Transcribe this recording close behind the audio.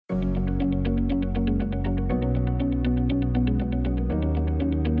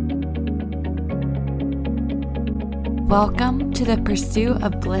Welcome to the Pursuit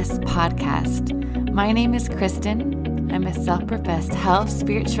of Bliss podcast. My name is Kristen. I'm a self-professed health,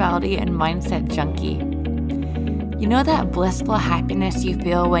 spirituality, and mindset junkie. You know that blissful happiness you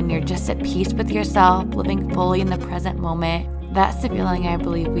feel when you're just at peace with yourself, living fully in the present moment? That's the feeling I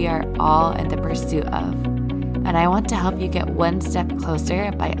believe we are all in the pursuit of. And I want to help you get one step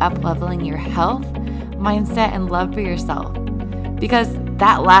closer by up-leveling your health, mindset, and love for yourself. Because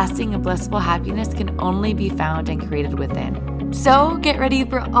that lasting and blissful happiness can only be found and created within. So get ready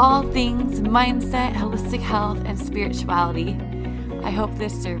for all things mindset, holistic health, and spirituality. I hope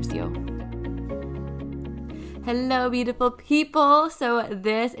this serves you. Hello, beautiful people. So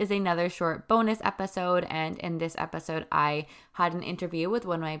this is another short bonus episode. And in this episode, I had an interview with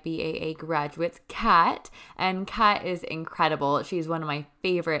one of my BAA graduates, Kat. And Kat is incredible. She's one of my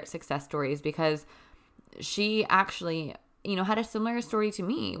favorite success stories because she actually had a similar story to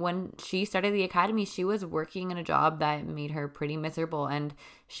me. When she started the academy, she was working in a job that made her pretty miserable, and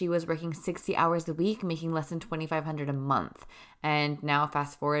she was working 60 hours a week, making less than $2,500 a month. And now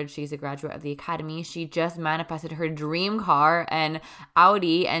fast forward, she's a graduate of the academy. She just manifested her dream car, an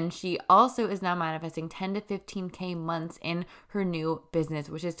Audi, and she also is now manifesting 10 to 15K months in her new business,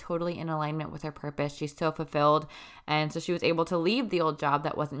 which is totally in alignment with her purpose. She's so fulfilled. And so she was able to leave the old job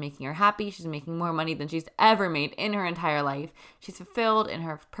that wasn't making her happy. She's making more money than she's ever made in her entire life. She's fulfilled in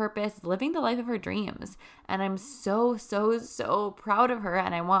her purpose, living the life of her dreams. And I'm so proud of her.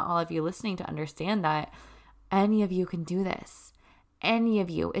 And I want all of you listening to understand that any of you can do this. Any of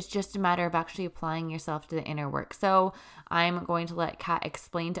you. It's just a matter of actually applying yourself to the inner work. So I'm going to let Kat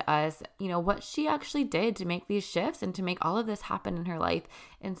explain to us, what she actually did to make these shifts and to make all of this happen in her life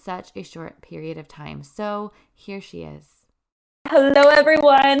in such a short period of time. So here she is. Hello,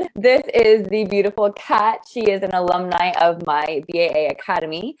 everyone. This is the beautiful Kat. She is an alumni of my BAA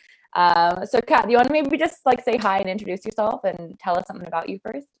Academy. So Kat, do you want to maybe just say hi and introduce yourself and tell us something about you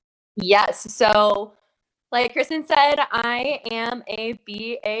first? Yes. So like Kristen said, I am a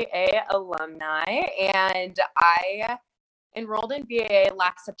BAA alumni, and I enrolled in BAA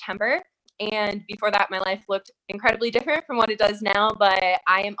last September. And before that, my life looked incredibly different from what it does now. But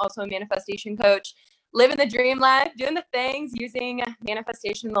I am also a manifestation coach, living the dream life, doing the things, using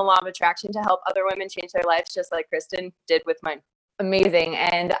manifestation and the law of attraction to help other women change their lives, just like Kristen did with mine. Amazing.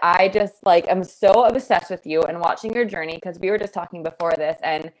 And I just I'm so obsessed with you and watching your journey, because we were just talking before this,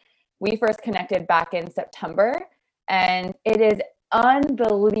 and we first connected back in September, and it is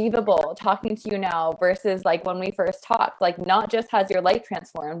unbelievable talking to you now versus when we first talked. Not just has your life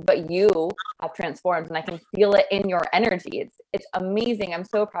transformed, but you have transformed, and I can feel it in your energy. It's amazing. I'm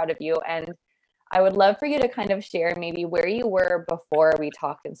so proud of you. And I would love for you to kind of share maybe where you were before we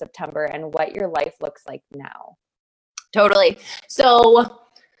talked in September and what your life looks like now. Totally. So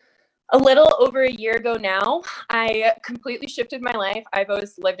a little over a year ago now, I completely shifted my life. I've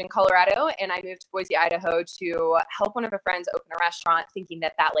always lived in Colorado, and I moved to Boise, Idaho to help one of my friends open a restaurant, thinking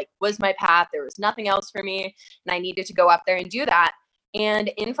that was my path. There was nothing else for me, and I needed to go up there and do that. And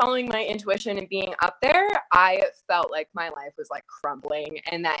in following my intuition and being up there, I felt like my life was crumbling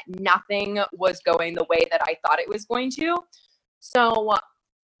and that nothing was going the way that I thought it was going to. So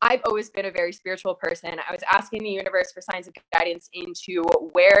I've always been a very spiritual person. I was asking the universe for signs of guidance into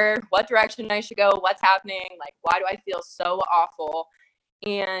what direction I should go, what's happening, why do I feel so awful?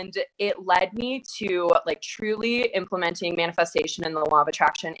 And it led me to truly implementing manifestation and the law of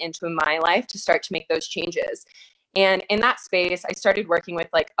attraction into my life to start to make those changes. And in that space, I started working with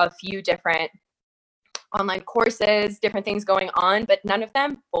a few different online courses, different things going on, but none of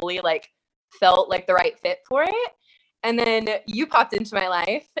them fully felt like the right fit for it. And then you popped into my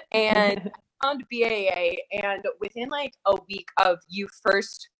life, and I found BAA, and within a week of you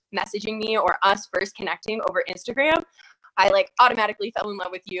first messaging me or us first connecting over Instagram, I automatically fell in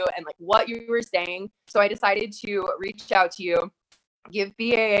love with you and what you were saying. So I decided to reach out to you, give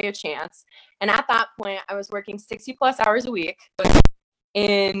BAA a chance. And at that point, I was working 60 plus hours a week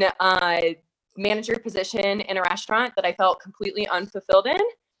in a manager position in a restaurant that I felt completely unfulfilled in,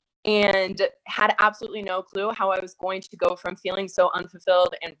 and had absolutely no clue how I was going to go from feeling so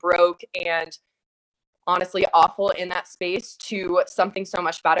unfulfilled and broke and honestly awful in that space to something so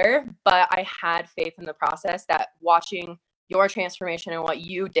much better. But I had faith in the process that watching your transformation and what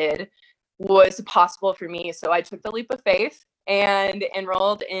you did was possible for me. So I took the leap of faith and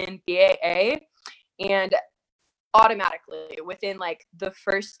enrolled in BAA, and automatically within the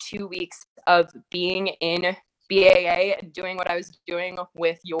first 2 weeks of being in BAA and doing what I was doing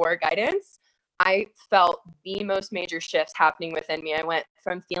with your guidance, I felt the most major shifts happening within me. I went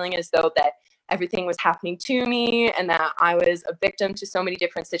from feeling as though that everything was happening to me and that I was a victim to so many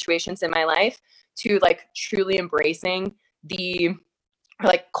different situations in my life, to like truly embracing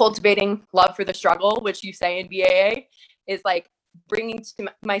like cultivating love for the struggle, which you say in BAA, is like bringing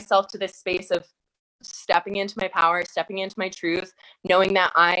myself to this space of stepping into my power, stepping into my truth, knowing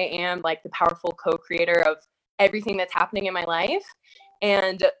that I am like the powerful co-creator of everything that's happening in my life.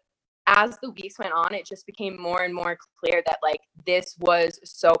 And as the weeks went on, it just became more and more clear that like this was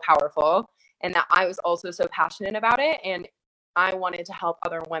so powerful and that I was also so passionate about it. And I wanted to help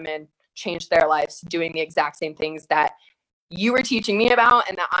other women change their lives doing the exact same things that you were teaching me about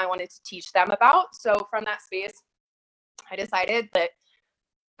and that I wanted to teach them about. So from that space, I decided that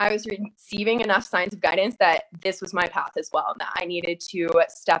I was receiving enough signs of guidance that this was my path as well, and that I needed to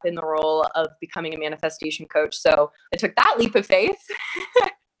step in the role of becoming a manifestation coach. So I took that leap of faith.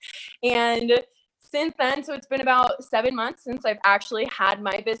 And since then, so it's been about 7 months since I've actually had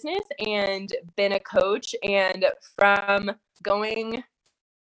my business and been a coach. And from going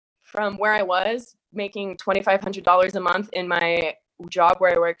from where I was making $2,500 a month in my job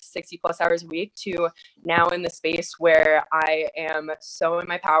where I work 60 plus hours a week, to now in the space where I am so in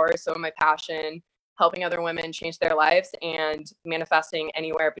my power, so in my passion, helping other women change their lives and manifesting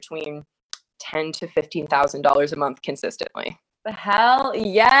anywhere between $10,000 to $15,000 a month consistently. The hell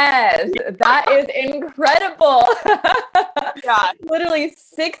yes, that is incredible. Yeah, literally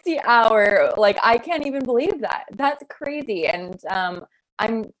 60-hour, like I can't even believe that. That's crazy. And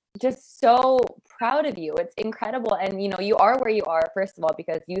I'm just so proud of you. It's incredible. And you are where you are, first of all,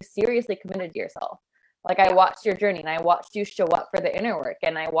 because you seriously committed to yourself. Like I watched your journey and I watched you show up for the inner work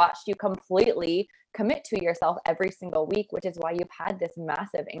and I watched you completely commit to yourself every single week, which is why you've had this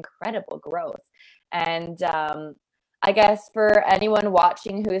massive, incredible growth. And I guess for anyone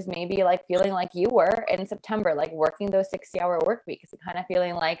watching who is maybe like feeling like you were in September, like working those 60-hour work weeks and kind of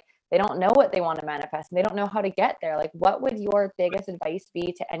feeling like they don't know what they want to manifest and they don't know how to get there, like what would your biggest advice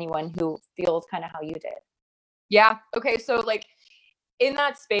be to anyone who feels kind of how you did? Yeah. Okay. So like in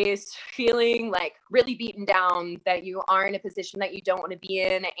that space, feeling like really beaten down, that you are in a position that you don't want to be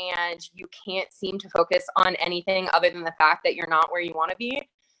in and you can't seem to focus on anything other than the fact that you're not where you want to be.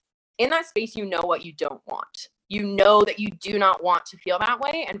 In that space, you know what you don't want. You know that you do not want to feel that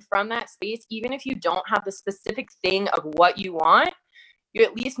way. And from that space, even if you don't have the specific thing of what you want, you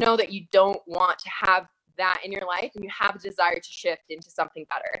at least know that you don't want to have that in your life and you have a desire to shift into something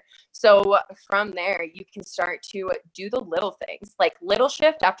better. So from there, you can start to do the little things, like little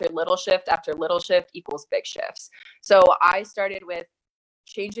shift after little shift after little shift equals big shifts. So I started with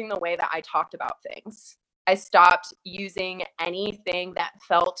changing the way that I talked about things. I stopped using anything that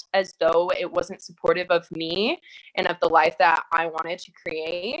felt as though it wasn't supportive of me and of the life that I wanted to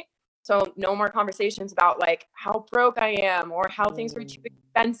create. So no more conversations about like how broke I am or how things were too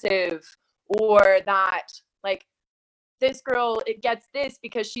expensive, or that like this girl, it gets this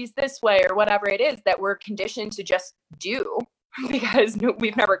because she's this way, or whatever it is that we're conditioned to just do because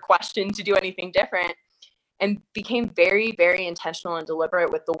we've never questioned to do anything different, and became very, very intentional and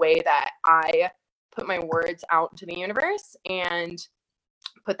deliberate with the way that I put my words out into the universe and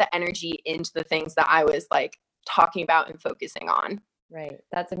put the energy into the things that I was like talking about and focusing on. Right.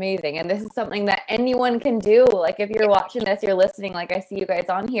 That's amazing. And this is something that anyone can do. Like if you're watching this, you're listening, like I see you guys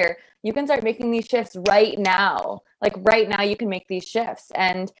on here, you can start making these shifts right now. Like right now you can make these shifts.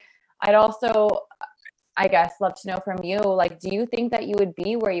 And I'd also, I guess, love to know from you, like, do you think that you would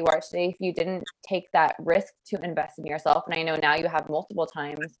be where you are today if you didn't take that risk to invest in yourself? And I know now you have multiple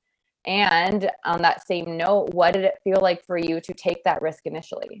times. And on that same note, what did it feel like for you to take that risk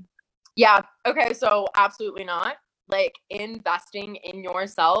initially? Yeah. Okay. So absolutely not. Like investing in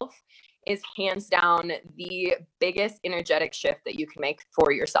yourself is hands down the biggest energetic shift that you can make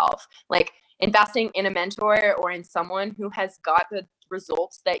for yourself. Like investing in a mentor or in someone who has got the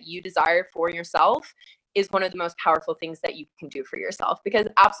results that you desire for yourself is one of the most powerful things that you can do for yourself, because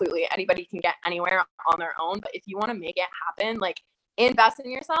absolutely anybody can get anywhere on their own. But if you want to make it happen, like invest in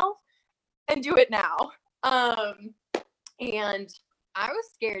yourself and do it now. And I was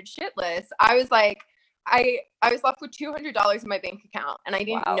scared shitless. I was like, I was left with $200 in my bank account and I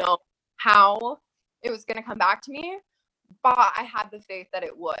didn't know how it was going to come back to me, but I had the faith that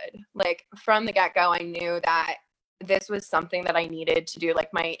it would. Like from the get-go, I knew that this was something that I needed to do. Like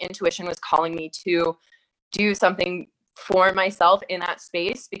my intuition was calling me to do something for myself in that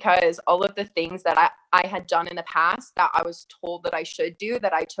space, because all of the things that I had done in the past that I was told that I should do,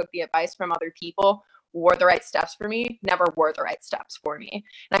 that I took the advice from other people, were the right steps for me, never were the right steps for me.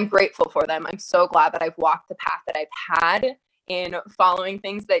 And I'm grateful for them. I'm so glad that I've walked the path that I've had in following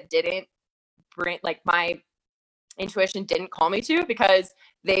things that didn't bring, like my intuition didn't call me to, because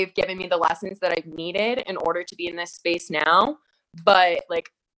they've given me the lessons that I've needed in order to be in this space now. But like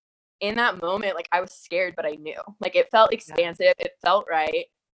in that moment, like I was scared, but I knew, like it felt expansive. It felt right.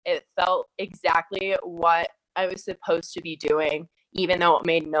 It felt exactly what I was supposed to be doing, even though it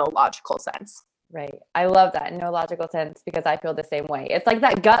made no logical sense. Right. I love that. No logical sense, because I feel the same way. It's like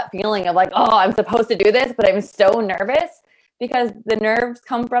that gut feeling of like, oh, I'm supposed to do this, but I'm so nervous, because the nerves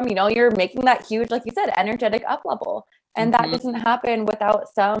come from, you know, you're making that huge, like you said, energetic up level. And that doesn't happen without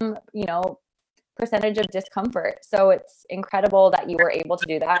some, you know, percentage of discomfort. So it's incredible that you were able to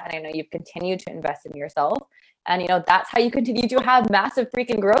do that. And I know you've continued to invest in yourself. And, you know, that's how you continue to have massive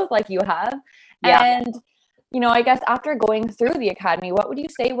freaking growth like you have. Yeah. And you know, I guess after going through the academy, what would you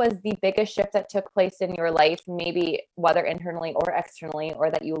say was the biggest shift that took place in your life, maybe whether internally or externally, or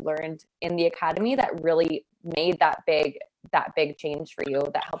that you learned in the academy that really made that big change for you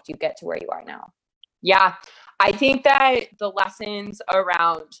that helped you get to where you are now? Yeah, I think that the lessons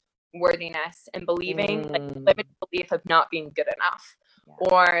around worthiness and believing, like limited belief of not being good enough,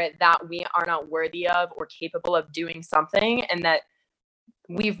 or that we are not worthy of or capable of doing something, and that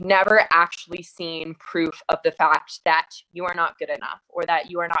we've never actually seen proof of the fact that you are not good enough or that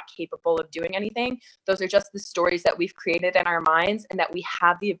you are not capable of doing anything. Those are just the stories that we've created in our minds, and that we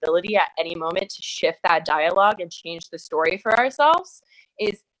have the ability at any moment to shift that dialogue and change the story for ourselves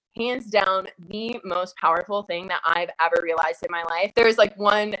is hands down the most powerful thing that I've ever realized in my life. There's like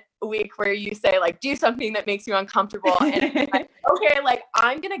one week where you say like, do something that makes you uncomfortable. And it's like, okay, like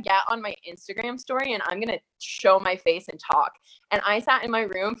I'm going to get on my Instagram story and I'm going to show my face and talk. And I sat in my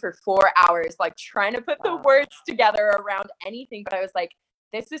room for 4 hours, like trying to put the words together around anything. But I was like,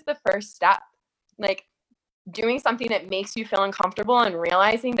 this is the first step. Like doing something that makes you feel uncomfortable and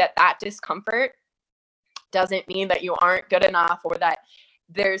realizing that that discomfort doesn't mean that you aren't good enough or that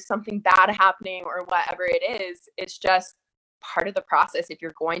there's something bad happening or whatever it is. It's just part of the process. If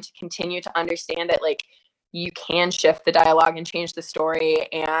you're going to continue to understand it, like you can shift the dialogue and change the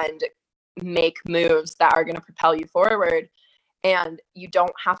story and make moves that are going to propel you forward, and you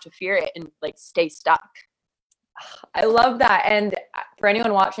don't have to fear it and like stay stuck. I love that. And for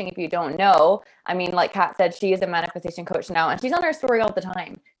anyone watching, if you don't know, I mean, like Kat said, she is a manifestation coach now, and she's on her story all the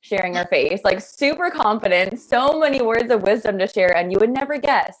time, sharing her face, like super confident, so many words of wisdom to share. And you would never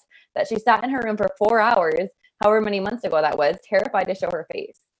guess that she sat in her room for 4 hours, however many months ago that was, terrified to show her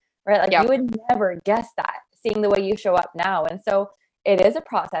face, right? Like you would never guess that, seeing the way you show up now. And so it is a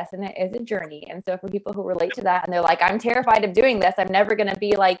process and it is a journey. And so for people who relate to that and they're like, I'm terrified of doing this, I'm never going to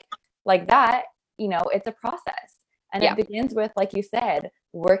be like that, you know, it's a process. And it begins with, like you said,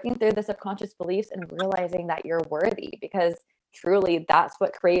 working through the subconscious beliefs and realizing that you're worthy, because truly that's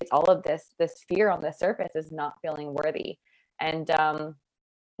what creates all of this fear on the surface, is not feeling worthy. And,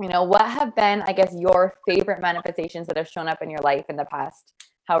 you know, what have been, I guess, your favorite manifestations that have shown up in your life in the past,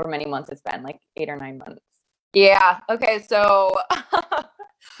 however many months it's been, like 8 or 9 months? Yeah. Okay. So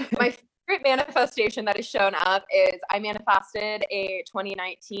my favorite manifestation that has shown up is I manifested a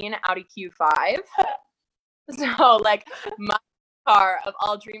 2019 Audi Q5. So like my car of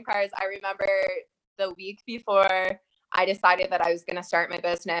all dream cars, I remember the week before I decided that I was going to start my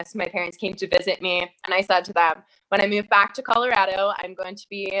business, my parents came to visit me, and I said to them, when I move back to Colorado, I'm going to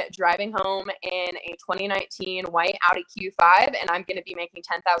be driving home in a 2019 white Audi Q5, and I'm going to be making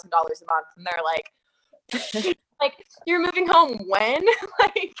 $10,000 a month. And they're like, like, you're moving home when?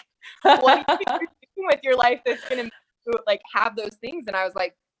 Like, what are you doing with your life that's going to like have those things? And I was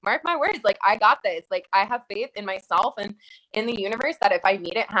like, mark my words, like I got this. Like I have faith in myself and in the universe that if I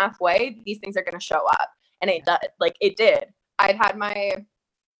meet it halfway, these things are going to show up. And it does. Like it did. I've had my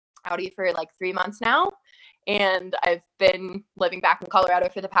Audi for like 3 months now, and I've been living back in Colorado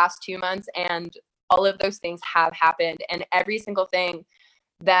for the past 2 months, and all of those things have happened. And every single thing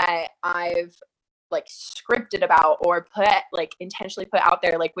that I've like scripted about or put like intentionally put out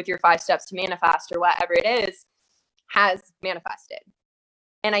there, like with your 5 steps to manifest or whatever it is, has manifested.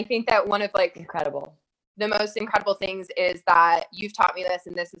 And I think that one of like the most incredible things is that you've taught me this,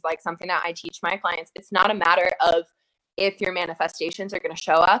 and this is like something that I teach my clients. It's not a matter of if your manifestations are going to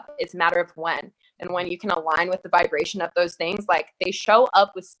show up. It's a matter of when. And when you can align with the vibration of those things, like they show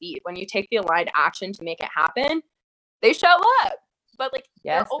up with speed. When you take the aligned action to make it happen, they show up. But like,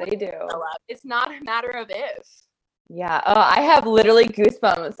 yes, they do. It's not a matter of if. Yeah. Oh, I have literally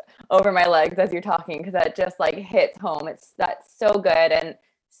goosebumps over my legs as you're talking, because that just like hits home. That's so good. And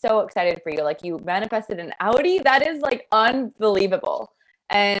so excited for you. Like you manifested an Audi. That is like unbelievable.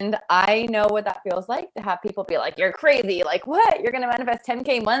 And I know what that feels like to have people be like, you're crazy. Like what? You're going to manifest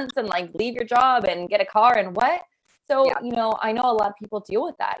 10K months and like leave your job and get a car and what? So, you know, I know a lot of people deal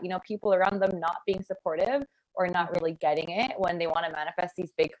with that, you know, people around them not being supportive, or not really getting it when they want to manifest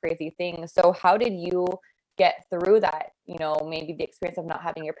these big, crazy things. So how did you get through that? You know, maybe the experience of not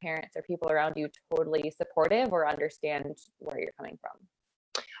having your parents or people around you totally supportive or understand where you're coming from.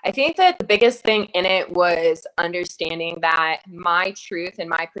 I think that the biggest thing in it was understanding that my truth and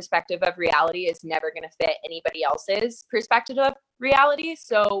my perspective of reality is never going to fit anybody else's perspective of reality.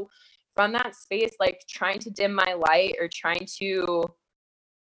 So from that space, like trying to dim my light or trying to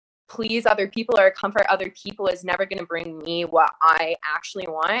please other people or comfort other people is never going to bring me what I actually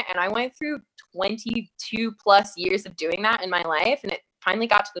want. And I went through 22 plus years of doing that in my life. And it finally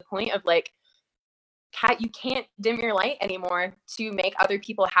got to the point of like, Kat, you can't dim your light anymore to make other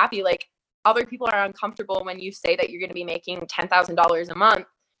people happy. Like other people are uncomfortable when you say that you're going to be making $10,000 a month.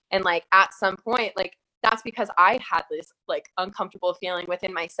 And like at some point, like that's because I had this like uncomfortable feeling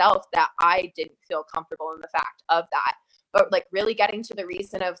within myself that I didn't feel comfortable in the fact of that. But like really getting to the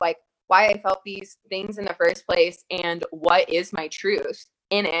reason of like why I felt these things in the first place and what is my truth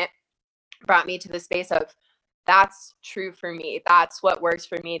in it brought me to the space of that's true for me. That's what works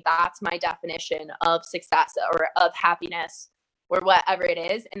for me. That's my definition of success or of happiness or whatever it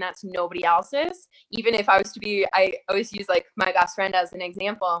is. And that's nobody else's. Even if I was to be, I always use like my best friend as an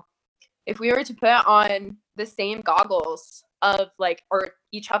example. If we were to put on the same goggles of like, or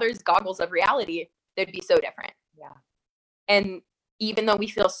each other's goggles of reality, they'd be so different. Yeah. And even though we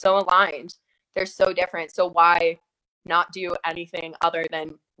feel so aligned, they're so different. So why not do anything other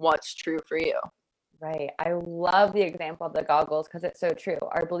than what's true for you? Right. I love the example of the goggles because it's so true.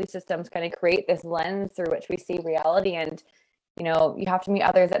 Our belief systems kind of create this lens through which we see reality. And, you know, you have to meet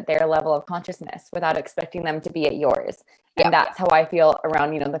others at their level of consciousness without expecting them to be at yours. And that's how I feel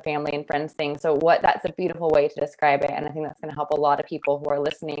around, you know, the family and friends thing. So that's a beautiful way to describe it. And I think that's going to help a lot of people who are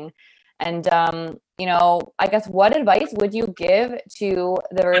listening. And, you know, I guess what advice would you give to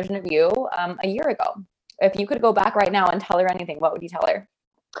the version of you a year ago? If you could go back right now and tell her anything, what would you tell her?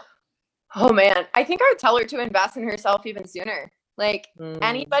 Oh man, I think I would tell her to invest in herself even sooner. Like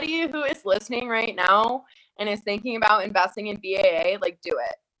anybody who is listening right now and is thinking about investing in BAA, like do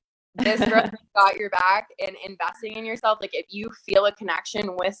it. This girl got your back and investing in yourself. Like if you feel a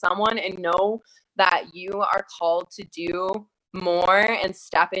connection with someone and know that you are called to do more and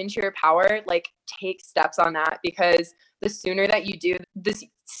step into your power, like take steps on that, because the sooner that you do, the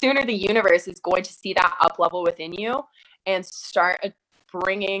sooner the universe is going to see that up level within you and start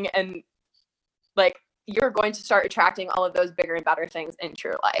bringing and like you're going to start attracting all of those bigger and better things into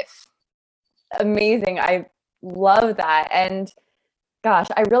your life. Amazing. I love that. And gosh,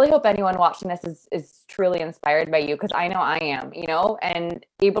 I really hope anyone watching this is truly inspired by you, because I know I am, you know, and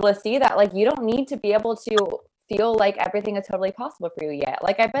able to see that like you don't need to be able to feel like everything is totally possible for you yet.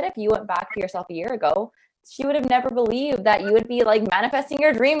 Like I bet if you went back to yourself a year ago, she would have never believed that you would be like manifesting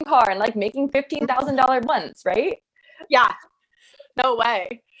your dream car and like making $15,000 months, right? Yeah. No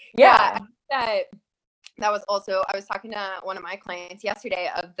way. Yeah. That was also, I was talking to one of my clients yesterday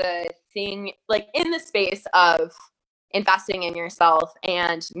of the thing, like in the space of investing in yourself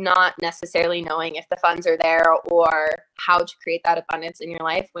and not necessarily knowing if the funds are there or how to create that abundance in your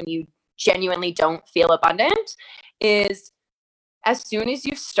life when you genuinely don't feel abundant, is as soon as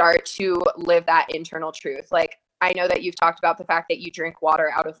you start to live that internal truth. Like I know that you've talked about the fact that you drink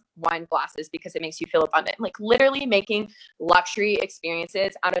water out of wine glasses because it makes you feel abundant. Like literally making luxury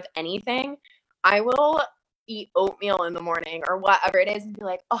experiences out of anything. I will eat oatmeal in the morning or whatever it is and be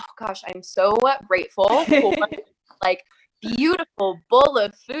like, oh gosh, I'm so grateful for like beautiful bowl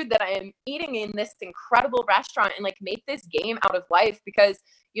of food that I am eating in this incredible restaurant, and like make this game out of life, because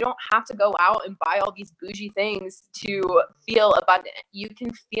you don't have to go out and buy all these bougie things to feel abundant. You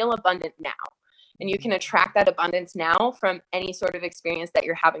can feel abundant now. And you can attract that abundance now from any sort of experience that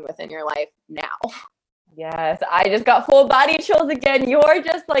you're having within your life now. Yes, I just got full body chills again. You're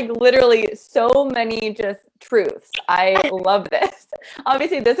just like literally so many just truths. I love this.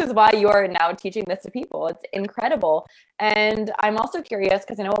 Obviously, this is why you're now teaching this to people. It's incredible. And I'm also curious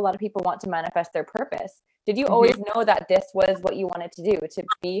because I know a lot of people want to manifest their purpose. Did you always know that this was what you wanted to do, to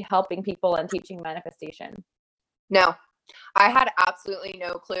be helping people and teaching manifestation? No, I had absolutely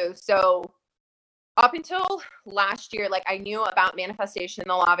no clue. So up until last year, like I knew about manifestation,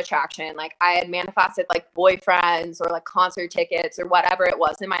 the law of attraction. Like I had manifested like boyfriends or like concert tickets or whatever it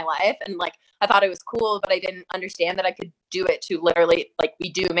was in my life. And like, I thought it was cool, but I didn't understand that I could do it to literally, like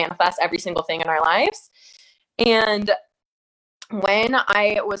we do manifest every single thing in our lives. And when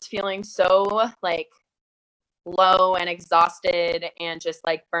I was feeling so like low and exhausted and just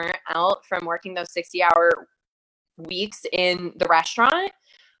like burnt out from working those 60-hour weeks in the restaurant,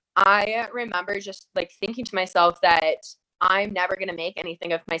 I remember just like thinking to myself that I'm never going to make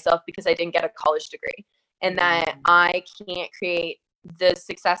anything of myself because I didn't get a college degree. and that I can't create the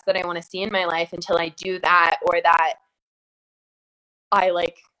success that I want to see in my life until I do that, or that I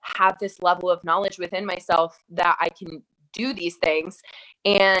like have this level of knowledge within myself that I can do these things.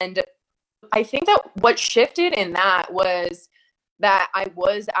 And I think that what shifted in that was that I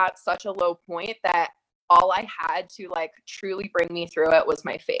was at such a low point that all I had to like truly bring me through it was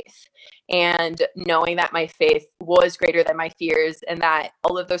my faith, and knowing that my faith was greater than my fears, and that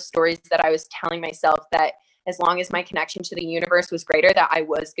all of those stories that I was telling myself, that as long as my connection to the universe was greater, that I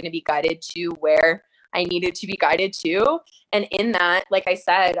was going to be guided to where I needed to be guided to. And in that, like I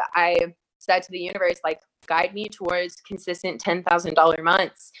said to the universe, like, guide me towards consistent $10,000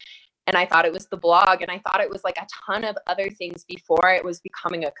 months. And I thought it was the blog, and I thought it was like a ton of other things before it was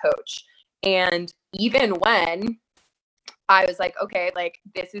becoming a coach. And even when I was like, okay, like,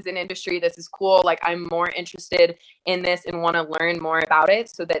 this is an industry, this is cool, like, I'm more interested in this and want to learn more about it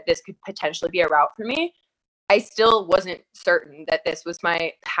so that this could potentially be a route for me, I still wasn't certain that this was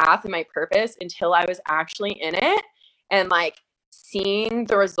my path and my purpose until I was actually in it, and like seeing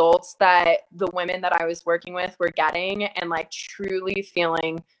the results that the women that I was working with were getting, and like truly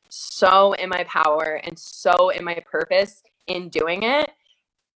feeling so in my power and so in my purpose in doing it.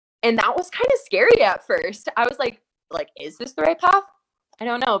 And that was kind of scary at first. I was like, is this the right path? I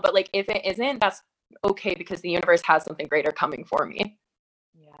don't know. But like, if it isn't, that's okay, because the universe has something greater coming for me.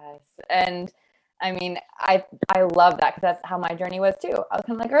 Yes. And I mean, I love that, because that's how my journey was too. I was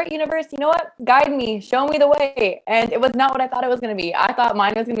kind of like, all right, universe, you know what? Guide me, show me the way. And it was not what I thought it was going to be. I thought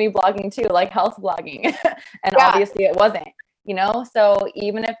mine was going to be blogging too, like health blogging. And obviously it wasn't, you know? So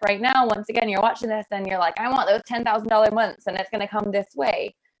even if right now, once again, you're watching this and you're like, I want those $10,000 months and it's going to come this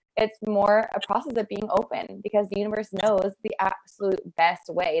way. It's more a process of being open, because the universe knows the absolute best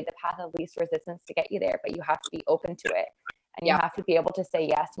way, the path of least resistance to get you there, but you have to be open to it. And you have to be able to say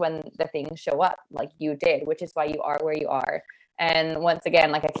yes when the things show up, like you did, which is why you are where you are. And once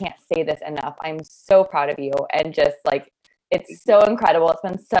again, like, I can't say this enough. I'm so proud of you. And just like, it's so incredible. It's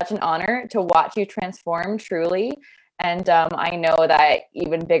been such an honor to watch you transform, truly. And I know that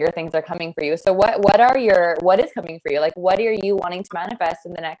even bigger things are coming for you. So what is coming for you? Like, what are you wanting to manifest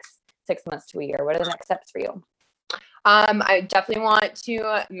in the next 6 months to a year? What are the next steps for you? I definitely want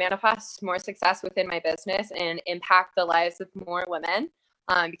to manifest more success within my business and impact the lives of more women,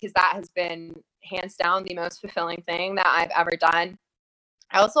 because that has been hands down the most fulfilling thing that I've ever done.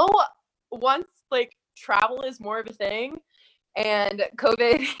 I also, once like travel is more of a thing and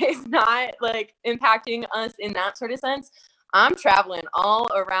COVID is not like impacting us in that sort of sense, I'm traveling all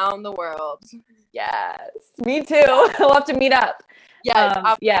around the world. Yes, me too. We'll have to meet up.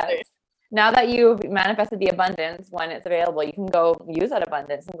 Yes, yes. Now that you've manifested the abundance, when it's available, you can go use that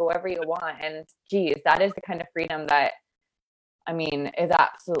abundance and go wherever you want. And geez, that is the kind of freedom that, I mean, is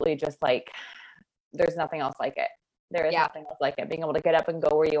absolutely just like, there's nothing else like it. There is nothing else like it, being able to get up and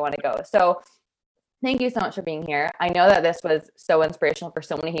go where you want to go. So thank you so much for being here. I know that this was so inspirational for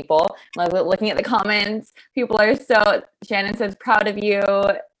so many people. Like, looking at the comments, people are so, Shannon says, proud of you.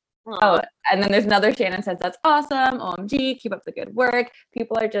 Oh, and then there's another Shannon says, that's awesome. OMG, keep up the good work.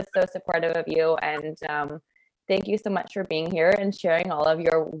 People are just so supportive of you. And thank you so much for being here and sharing all of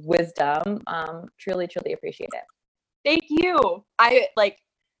your wisdom. Truly, truly appreciate it. Thank you. I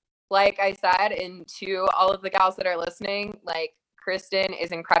like I said, and to all of the gals that are listening, like, Kristen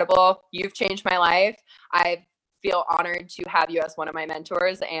is incredible. You've changed my life. I feel honored to have you as one of my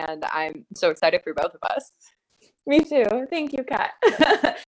mentors, and I'm so excited for both of us. Me too. Thank you, Kat.